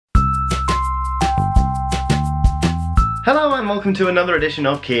Hello and welcome to another edition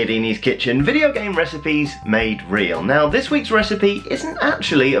of Chiodini's Kitchen, video game recipes made real. Now this week's recipe isn't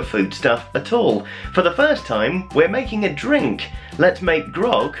actually a foodstuff at all. For the first time, we're making a drink. Let's make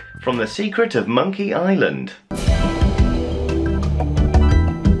grog from the secret of Monkey Island.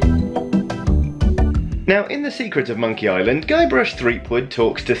 Now, in The Secret of Monkey Island, Guybrush Threepwood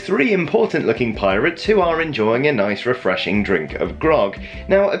talks to three important-looking pirates who are enjoying a nice, refreshing drink of grog.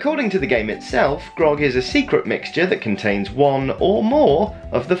 Now, according to the game itself, grog is a secret mixture that contains one or more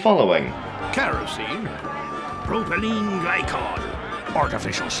of the following: kerosene, propylene glycol,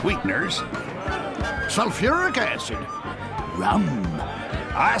 artificial sweeteners, sulfuric acid, rum,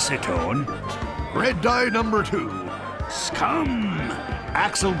 acetone, red dye number 2, scum,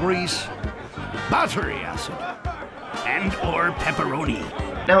 axle grease, battery acid, and or pepperoni.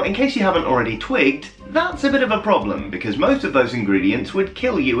 Now, in case you haven't already twigged, that's a bit of a problem because most of those ingredients would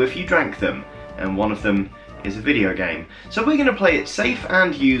kill you if you drank them, and one of them is a video game. So we're going to play it safe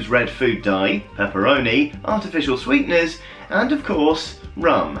and use red food dye, pepperoni, artificial sweeteners, and of course,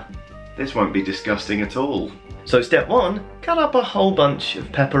 rum. This won't be disgusting at all. So step 1, cut up a whole bunch of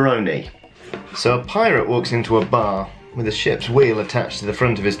pepperoni. So a pirate walks into a bar with a ship's wheel attached to the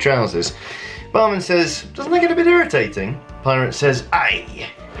front of his trousers. Barman says, "Doesn't that get a bit irritating?" Pirate says, "Aye,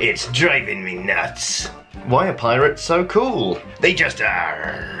 it's driving me nuts." Why are pirates so cool? They just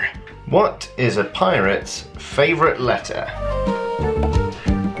are. What is a pirate's favourite letter?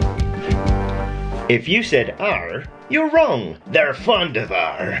 If you said R, you're wrong. They're fond of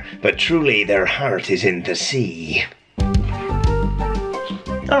R, but truly their heart is in the sea.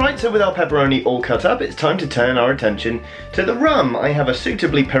 Alright, so with our pepperoni all cut up, it's time to turn our attention to the rum. I have a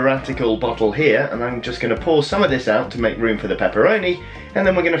suitably piratical bottle here, and I'm just going to pour some of this out to make room for the pepperoni, and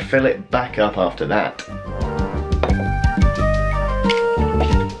then we're going to fill it back up after that.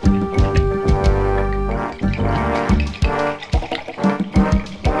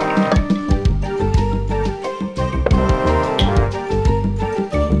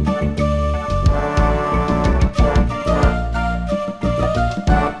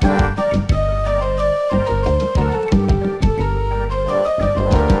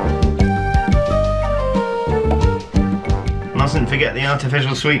 Mustn't forget the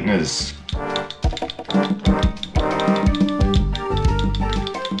artificial sweeteners.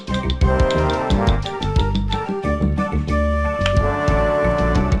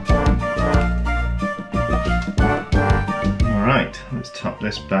 Alright, let's top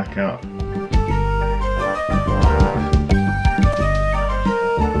this back up.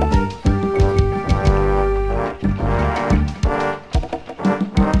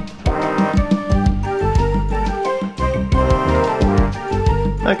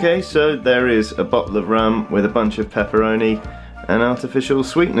 Okay, so there is a bottle of rum with a bunch of pepperoni and artificial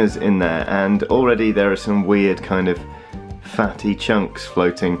sweeteners in there, and already there are some weird kind of fatty chunks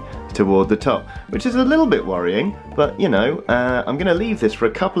floating toward the top, which is a little bit worrying, but you know, I'm going to leave this for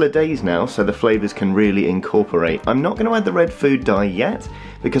a couple of days now so the flavours can really incorporate. I'm not going to add the red food dye yet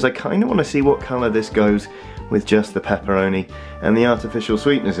because I kind of want to see what colour this goes with just the pepperoni and the artificial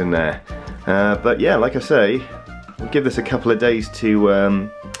sweeteners in there. But yeah, like I say, we'll give this a couple of days to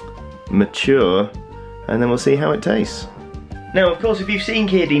mature, and then we'll see how it tastes. Now, of course, if you've seen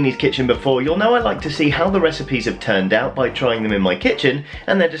Chiodini's Kitchen before, you'll know I like to see how the recipes have turned out by trying them in my kitchen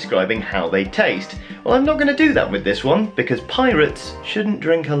and then describing how they taste. Well, I'm not going to do that with this one because pirates shouldn't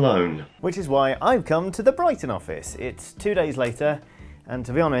drink alone. Which is why I've come to the Brighton office. It's 2 days later, and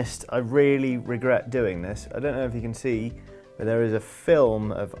to be honest, I really regret doing this. I don't know if you can see, but there is a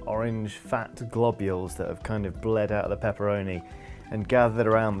film of orange fat globules that have kind of bled out of the pepperoni and gathered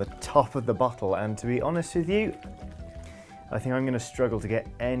around the top of the bottle, and to be honest with you, I think I'm going to struggle to get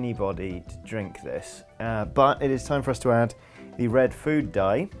anybody to drink this. But it is time for us to add the red food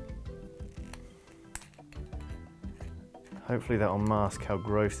dye. Hopefully that will mask how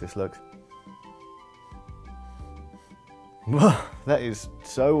gross this looks. That is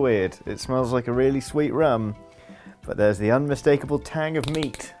so weird. It smells like a really sweet rum, but there's the unmistakable tang of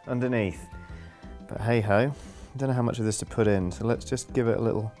meat underneath. But hey ho, I don't know how much of this to put in, so let's just give it a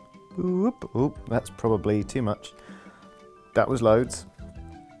little whoop. Oop, that's probably too much. That was loads.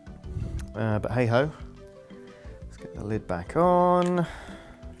 But hey ho, let's get the lid back on.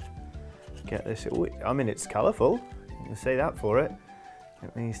 Get this, I mean, it's colourful, you can say that for it.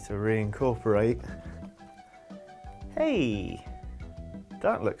 It needs to reincorporate. Hey,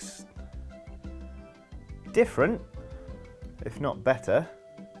 that looks different, if not better.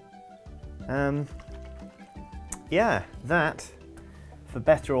 Yeah, that, for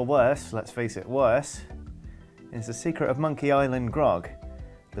better or worse, let's face it, worse, is the secret of Monkey Island grog.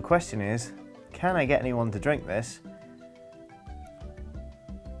 The question is, can I get anyone to drink this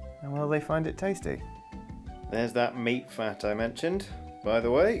And will they find it tasty? There's that meat fat I mentioned, by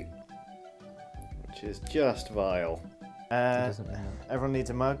the way, which is just vile. Everyone needs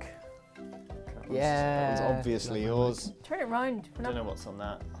a mug. Yeah. That was obviously yours. Turn it round. I don't know what's on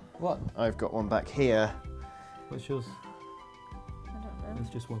that. What? I've got one back here. What's yours? I don't know. It's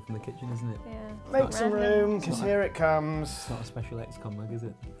just one from the kitchen, isn't it? Yeah. Make some room, because here it comes. It's not a special XCOM mug, is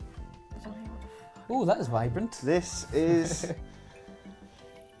it? I don't know. Oh, that is vibrant. This is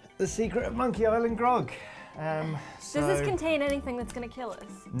the secret of Monkey Island Grog. Does this contain anything that's going to kill us?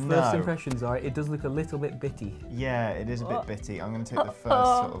 First impressions are, it does look a little bit bitty. Yeah, it is a bit bitty. I'm going to take the first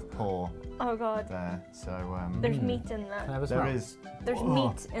sort of pour Oh god. there. So There's meat in Can I that. have a smell? there is. There's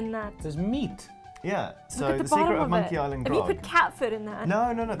meat in that. There's meat. Yeah. So Look at the the secret bottom of of Monkey it. Island Have you Grog. put cat food in that?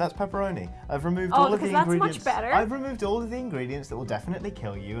 No, that's pepperoni. I've removed Oh, all of the because that's much ingredients. better. I've removed all of the ingredients that will definitely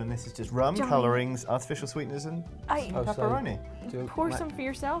kill you, and this is just rum, Johnny. colourings, artificial sweeteners, and Oh, so- pepperoni. Pour some for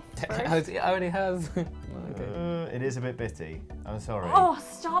yourself first. It already has. Okay. It is a bit bitty. I'm sorry. Oh,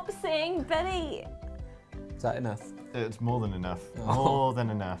 stop saying Betty. Is that enough? It's more than enough. Oh. More than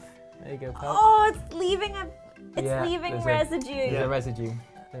enough. There you go, pal. Oh, it's leaving Yeah, leaving there's residue. There's a residue.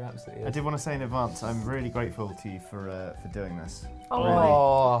 There absolutely is. I did want to say in advance, I'm really grateful to you for doing this. Oh Really. my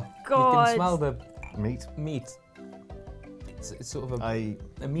Oh, you god. can smell the Meat. meat. It's sort of I.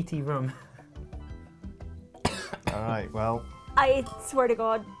 a meaty rum. All right. Well, I swear to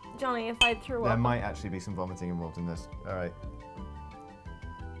God, Johnny, if I threw there up. might actually be some vomiting involved in this. All right.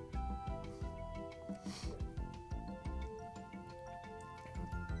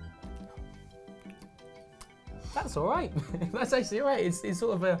 That's all right. That's actually all right. It's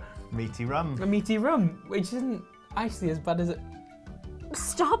sort of a Meaty rum. meaty rum, which isn't actually as bad as it.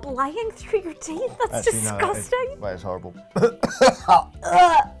 Stop lying through your teeth. That's Actually, no, disgusting. it's horrible. Ugh.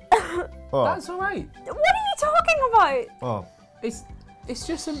 Oh. That's all right. What are you talking about? Oh. It's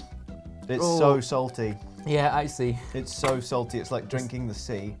just some. It's Oh. so salty. Yeah, I see. It's so salty. It's like drinking the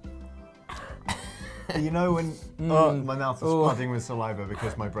sea. You know when my mouth is Oh. flooding with saliva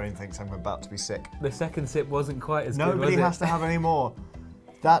because my brain thinks I'm about to be sick. The second sip wasn't quite as good, Nobody was has it? to have any more.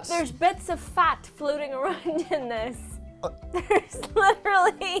 That's There's bits of fat floating around in this. There's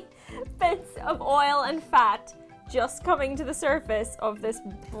literally bits of oil and fat just coming to the surface of this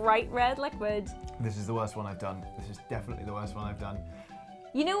bright red liquid. This is the worst one I've done. This is definitely the worst one I've done.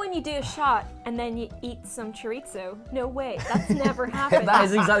 You know when you do a shot and then you eat some chorizo? No way, that's never happened. That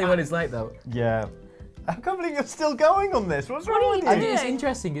is exactly what it's like, though. Yeah. I can't believe you're still going on this. What's wrong with are you? you It's doing?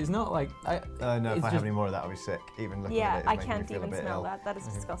 interesting. It's not like No, if it's I have just- any more of that, I'll be sick. Even looking Yeah, at it, I it's making me can't feel a even bit smell ill. that. That is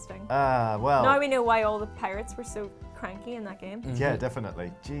disgusting. Ah, well. Now we know why all the pirates were so cranky in that game. Yeah,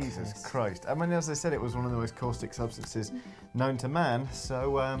 definitely. Jesus Christ. I mean, as I said, it was one of the most caustic substances known to man.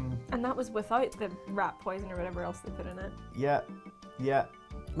 So, And that was without the rat poison or whatever else they put in it. yeah.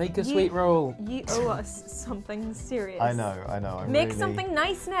 make a sweet roll. You owe us something serious. I know. I'm Make really... something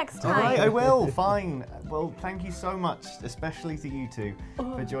nice next All time. right, I will. Fine. Well, thank you so much, especially to you two,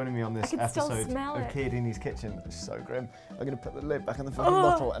 for joining me on this can still episode smell of it. Chiodini's Kitchen. It's so grim. I'm going to put the lid back on the fucking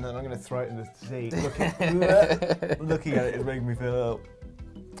bottle and then I'm going to throw it in the sea. Looking at it is making me feel ill.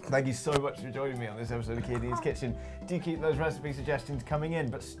 Thank you so much for joining me on this episode of Chiodini's Kitchen. Do keep those recipe suggestions coming in,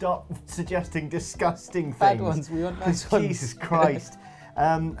 but stop suggesting disgusting things. Bad ones. We want nice ones. Jesus Christ.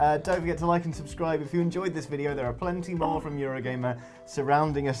 Don't forget to like and subscribe if you enjoyed this video. There are plenty more from Eurogamer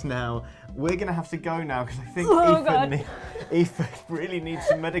surrounding us now. We're going to have to go now because I think Ethan really needs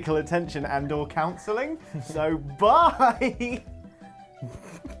some medical attention and or counselling. So bye!